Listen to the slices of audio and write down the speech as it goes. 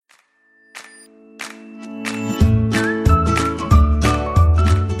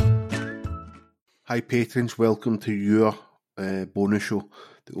Hi patrons, welcome to your bonus show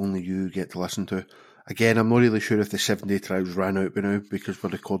that only you get to listen to. Again, I'm not really sure if the 7-day trials ran out by now because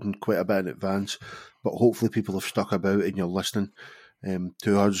we're recording quite a bit in advance, but hopefully people have stuck about and you're listening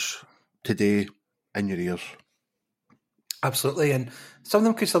to us today in your ears. Absolutely, and some of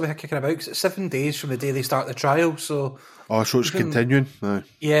them could still be kicking about because it's 7 days from the day they start the trial. So it's continuing? Aye.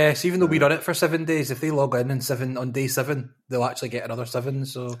 Yeah, so even though we run it for 7 days, if they log in on day 7, they'll actually get another 7.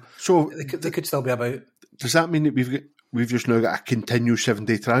 So they could still be about. Does that mean that we've just now got a continuous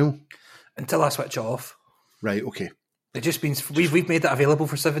 7-day trial? Until I switch it off. Right, okay. It just means we've made it available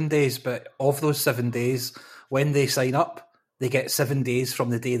for 7 days, but of those 7 days, when they sign up, they get 7 days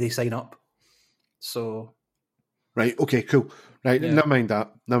from the day they sign up. So... Right, okay, cool. Right, yeah. Never mind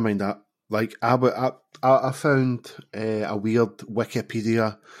that. Like, I found a weird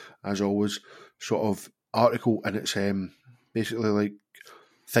Wikipedia, as always, sort of article, and it's basically like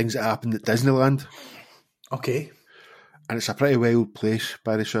things that happened at Disneyland. Okay. And it's a pretty wild place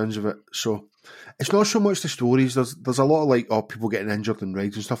by the sounds of it. So it's not so much the stories. There's a lot of like, people getting injured in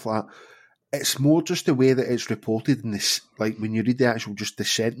rides and stuff like that. It's more just the way that it's reported in this, like when you read the actual, just the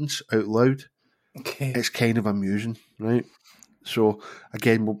sentence out loud. Okay. It's kind of amusing, right? So,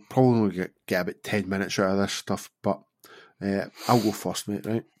 again, we'll probably get about 10 minutes out of this stuff, but I'll go first, mate,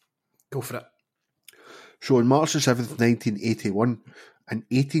 right? Go for it. So, on March the 7th, 1981, an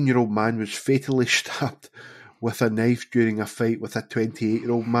 18-year-old man was fatally stabbed with a knife during a fight with a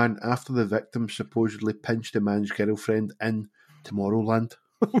 28-year-old man after the victim supposedly pinched the man's girlfriend in Tomorrowland.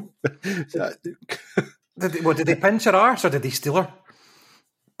 Did they pinch her arse or did they steal her?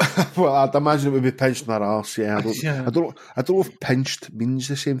 Well, I'd imagine it would be pinched in their arse. Yeah, I don't know if pinched means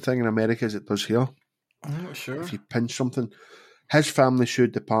the same thing in America as it does here. I'm not sure. If you pinch something, his family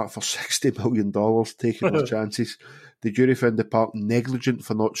sued the park for $60 million, taking their chances. The jury found the park negligent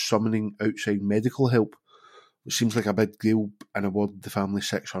for not summoning outside medical help, which seems like a big deal, and awarded the family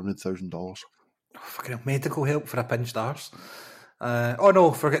 $600,000. Fucking medical help for a pinched arse.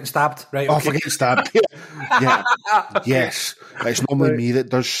 For getting stabbed. Right, okay. For getting stabbed. Yeah. Yes. It's normally me that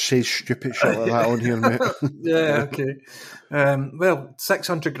does say stupid shit like that on here, mate. Yeah, okay. Well,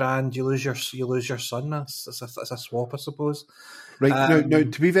 $600,000, you lose your son. It's a swap, I suppose. Right, now,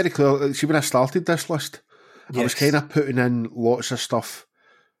 to be very clear, see, when I started this list, yes, I was kind of putting in lots of stuff.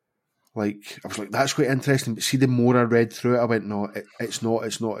 Like, I was like, that's quite interesting. But see, the more I read through it, I went, no, it's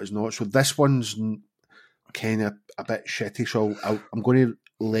not. So this one's kind of a bit shitty, so I'm going to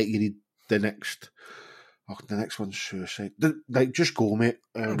let you read the next. Oh, the next one's suicide. Just go, mate.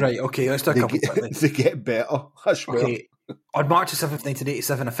 Right, okay, let's do a couple. They get better, I swear. Okay. On March 7th,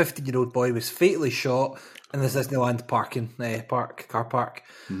 1987, a 15-year-old boy was fatally shot in the Disneyland car park.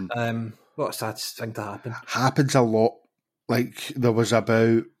 Mm-hmm. What a sad thing to happen. Happens a lot. Like, there was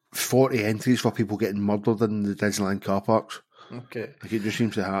about 40 entries for people getting murdered in the Disneyland car parks. Okay. Like, it just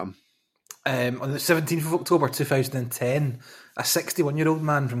seems to happen. On the 17th of October 2010, a 61-year-old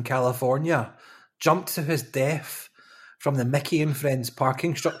man from California jumped to his death from the Mickey and Friends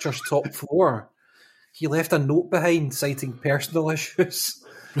parking structure's top floor. He left a note behind citing personal issues.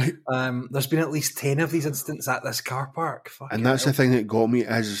 Right. There's been at least 10 of these incidents at this car park. And that's the thing that got me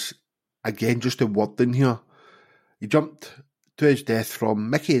is, again, just the word in here. He jumped to his death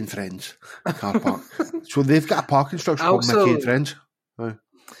from Mickey and Friends car park. So they've got a parking structure called Mickey and Friends. Oh.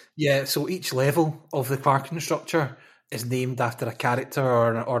 Yeah, so each level of the parking structure is named after a character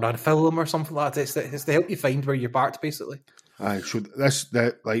or a film or something like that. It's to help you find where you're parked, basically. Aye, so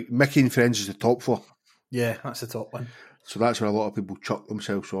Mickey and Friends is the top floor. Yeah, that's the top one. So that's where a lot of people chuck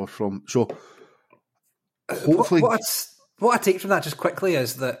themselves off from. So hopefully, what I take from that just quickly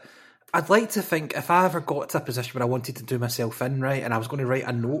is that I'd like to think if I ever got to a position where I wanted to do myself in, right, and I was going to write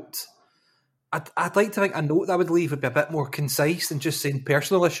a note, I'd like to think a note that I would leave would be a bit more concise than just saying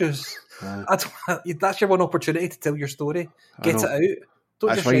personal issues. That's your one opportunity to tell your story. Get it out.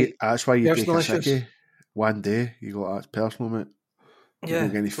 That's why you take a sickie one day. You go, that's personal, mate. You don't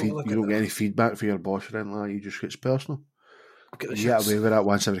get any feedback for your boss or anything like that. You just get personal. You get away with that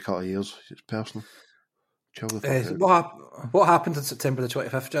once every couple of years. It's personal. Chill the fuck out. What happened on September the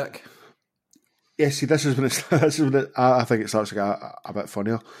 25th, Jack? Yeah, see, this is when I think it starts to get a bit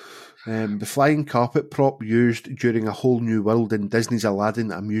funnier. The flying carpet prop used during A Whole New World in Disney's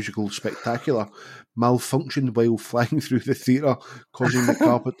Aladdin, a musical spectacular, malfunctioned while flying through the theatre, causing the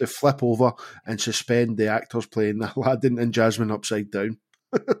carpet to flip over and suspend the actors playing Aladdin and Jasmine upside down.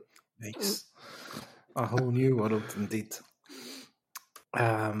 Nice. A Whole New World, indeed.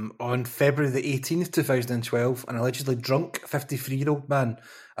 On February the 18th, 2012, an allegedly drunk 53-year-old man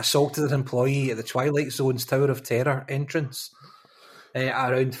assaulted an employee at the Twilight Zone's Tower of Terror entrance.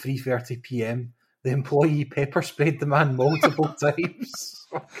 At around 3:30 p.m. the employee pepper sprayed the man multiple times.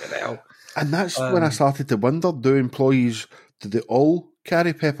 Fucking hell. And that's when I started to wonder, do employees, do they all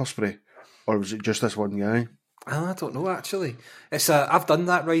carry pepper spray? Or was it just this one guy? I don't know, actually. I've done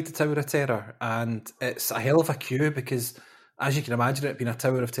that ride to Tower of Terror, and it's a hell of a queue because, as you can imagine, it being a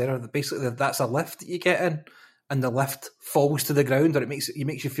Tower of Terror, basically that's a lift that you get in, and the lift falls to the ground, or it makes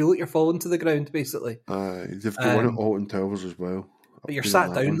you feel like you're falling to the ground, basically. They've got one at Alton Towers as well. But you're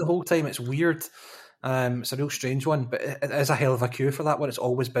sat down the whole time. It's weird. It's a real strange one, but it is a hell of a queue for that one. It's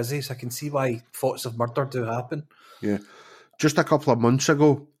always busy, so I can see why thoughts of murder do happen. Yeah. Just a couple of months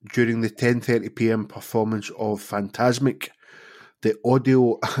ago, during the 10:30 p.m. performance of Fantasmic, the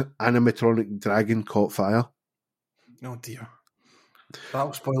audio animatronic dragon caught fire. Oh dear.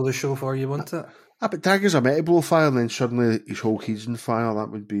 That'll spoil the show for you, won't it? But dragons are meant to blow fire and then suddenly his whole head's on fire. That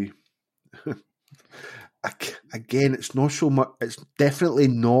would be... Again, it's not so much... It's definitely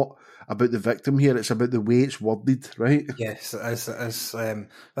not about the victim here. It's about the way it's worded, right? Yes, it is.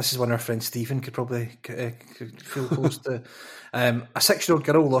 This is one our friend Stephen could probably feel close to. A 6-year-old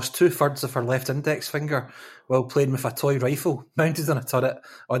girl lost 2/3 of her left index finger while playing with a toy rifle mounted on a turret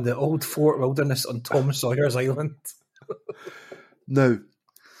on the old Fort Wilderness on Tom Sawyer's Island. Now,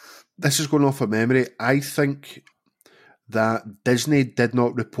 this is going off of memory. I think that Disney did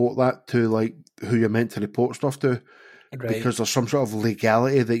not report that to like who you're meant to report stuff to. Right. Because there's some sort of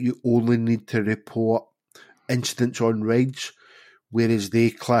legality that you only need to report incidents on rides, whereas they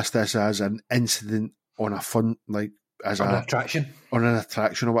class this as an incident on a fun, like as an attraction, on an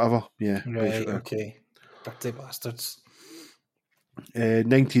attraction or whatever. Yeah, right. Basically. Okay, dirty bastards.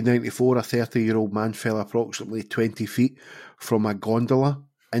 1994, a 30-year-old man fell approximately 20 feet from a gondola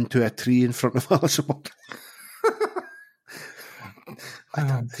into a tree in front of Alice in Wonderland.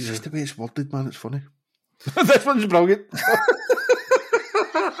 It's just the way it's worded, man. It's funny. This one's brilliant.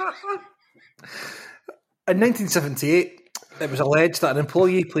 In 1978, it was alleged that an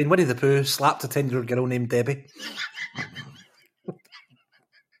employee playing Winnie the Pooh slapped a 10-year-old girl named Debbie.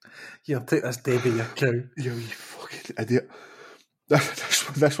 You'll take this, Debbie, you cow. You fucking idiot.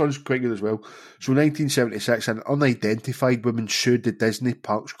 This one's quite good as well. So 1976, an unidentified woman sued the Disney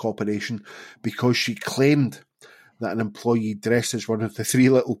Parks Corporation because she claimed that an employee dressed as one of the three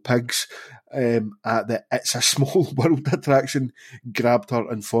little pigs at the It's a Small World attraction grabbed her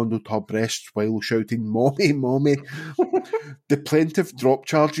and fondled her breasts while shouting, "Mommy, Mommy." The plaintiff dropped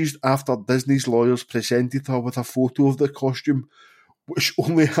charges after Disney's lawyers presented her with a photo of the costume, which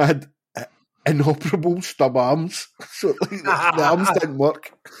only had inoperable stub arms. So like, the arms didn't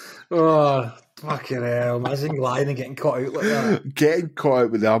work. Oh, fucking hell. Imagine lying and getting caught out like that. Getting caught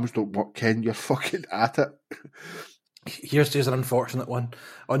out with the arms don't work, Ken. You're fucking at it. Here's just an unfortunate one.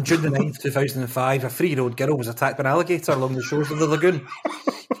 On June the 9th, 2005, a 3-year-old girl was attacked by an alligator along the shores of the lagoon.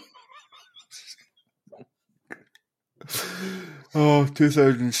 Oh,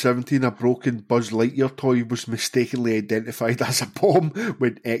 2017, a broken Buzz Lightyear toy was mistakenly identified as a bomb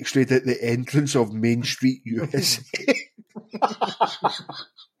when x-rayed at the entrance of Main Street, USA.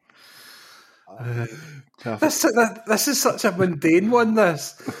 This is such a mundane one,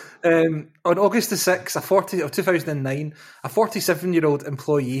 this. On August the 6th, 2009, a 47-year-old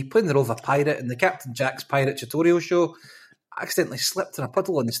employee playing the role of a pirate in the Captain Jack's Pirate Tutorial Show accidentally slipped in a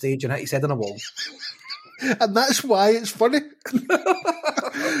puddle on the stage and hit his head on a wall. And that's why it's funny.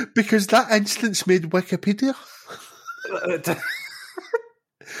 Because that instance made Wikipedia.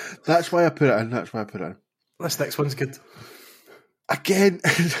 That's why I put it in. This next one's good. Again,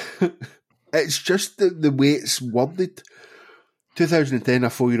 it's just the way it's worded. 2010, a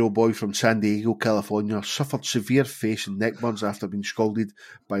 4-year-old boy from San Diego, California, suffered severe face and neck burns after being scalded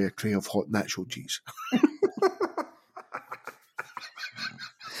by a tray of hot nacho cheese.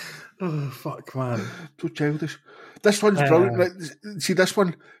 Oh, fuck, man. So childish. This one's brilliant. Right? See this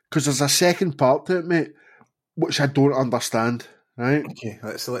one? Because there's a second part to it, mate, which I don't understand. Right? Okay,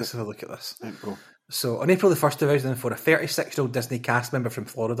 let's have a look at this. There you go. So, on April the 1st, 2004, a 36-year-old Disney cast member from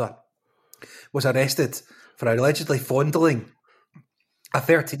Florida was arrested for allegedly fondling a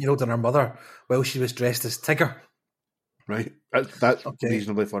 13-year-old and her mother while she was dressed as Tigger. Right. That's okay.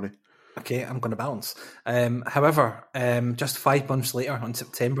 Reasonably funny. Okay, I'm going to balance. However, just 5 months later, on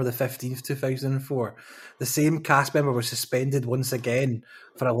September the 15th, 2004, the same cast member was suspended once again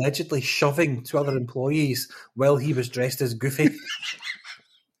for allegedly shoving 2 other employees while he was dressed as Goofy.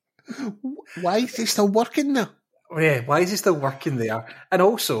 Why is he still working there? Yeah, why is he still working there? And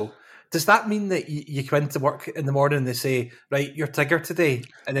also, does that mean that you come into work in the morning and they say, right, you're Tigger today,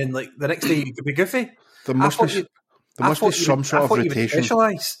 and then like the next day you could be Goofy? There must be some sort of rotation.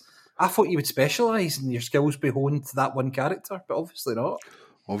 I thought you would specialise and your skills be honed to that one character, but obviously not.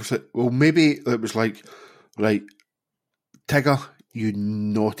 Obviously, well, maybe it was like, right, Tigger, you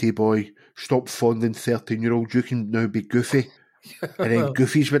naughty boy, stop fondling 13-year-olds. You can now be Goofy. And then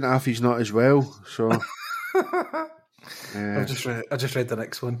Goofy's went off his nut as well. So I just read the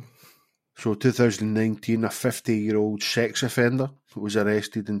next one. So 2019, a 50-year-old sex offender was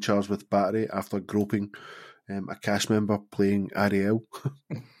arrested and charged with battery after groping a cast member playing Ariel.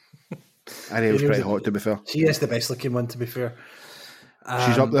 Ariel's pretty hot, to be fair. She is the best looking one, to be fair.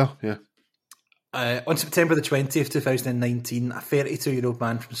 She's up there, yeah. On September the 20th, 2019, a 32-year-old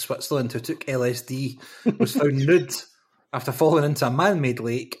man from Switzerland who took LSD was found nude after falling into a man-made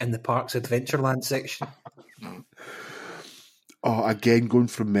lake in the park's Adventureland section. Oh, again, going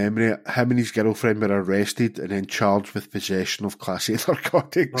from memory, him and his girlfriend were arrested and then charged with possession of Class A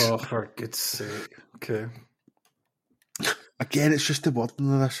narcotics. Oh, for goodn's sake. Okay. Again, it's just the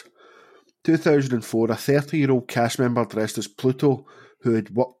wording of this. 2004, a 30-year-old cast member dressed as Pluto, who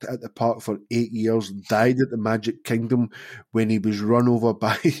had worked at the park for 8 years, died at the Magic Kingdom when he was run over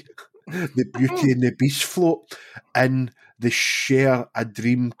by the Beauty and the Beast float in the Share a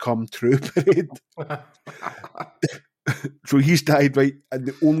Dream Come True parade. So he's died, right? And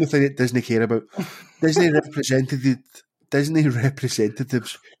the only thing that Disney care about, Disney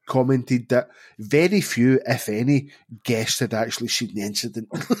representatives commented that very few, if any, guests had actually seen the incident.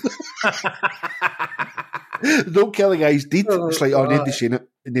 Don't kill the guys did. It's like, nobody's seen it.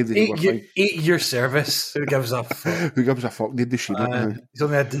 8 year service. Who gives a fuck? Who gives a fuck? Nobody's seen it. He's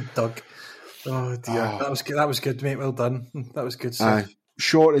only a dead dog. Oh dear. That was good, mate. Well done. That was good stuff.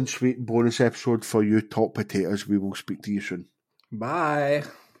 Short and sweet bonus episode for you top potatoes. We will speak to you soon. Bye.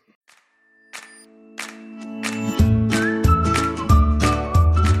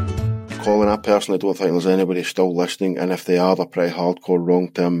 Colin, I personally don't think there's anybody still listening, and if they are, they're pretty hardcore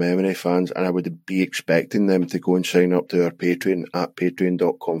wrong-term memory fans, and I would be expecting them to go and sign up to our Patreon at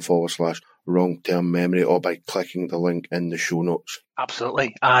patreon.com/wrong-term memory or by clicking the link in the show notes.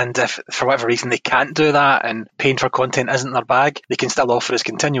 Absolutely. And if for whatever reason they can't do that and paying for content isn't their bag, they can still offer us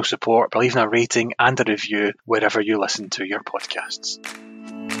continual support by leaving a rating and a review wherever you listen to your podcasts.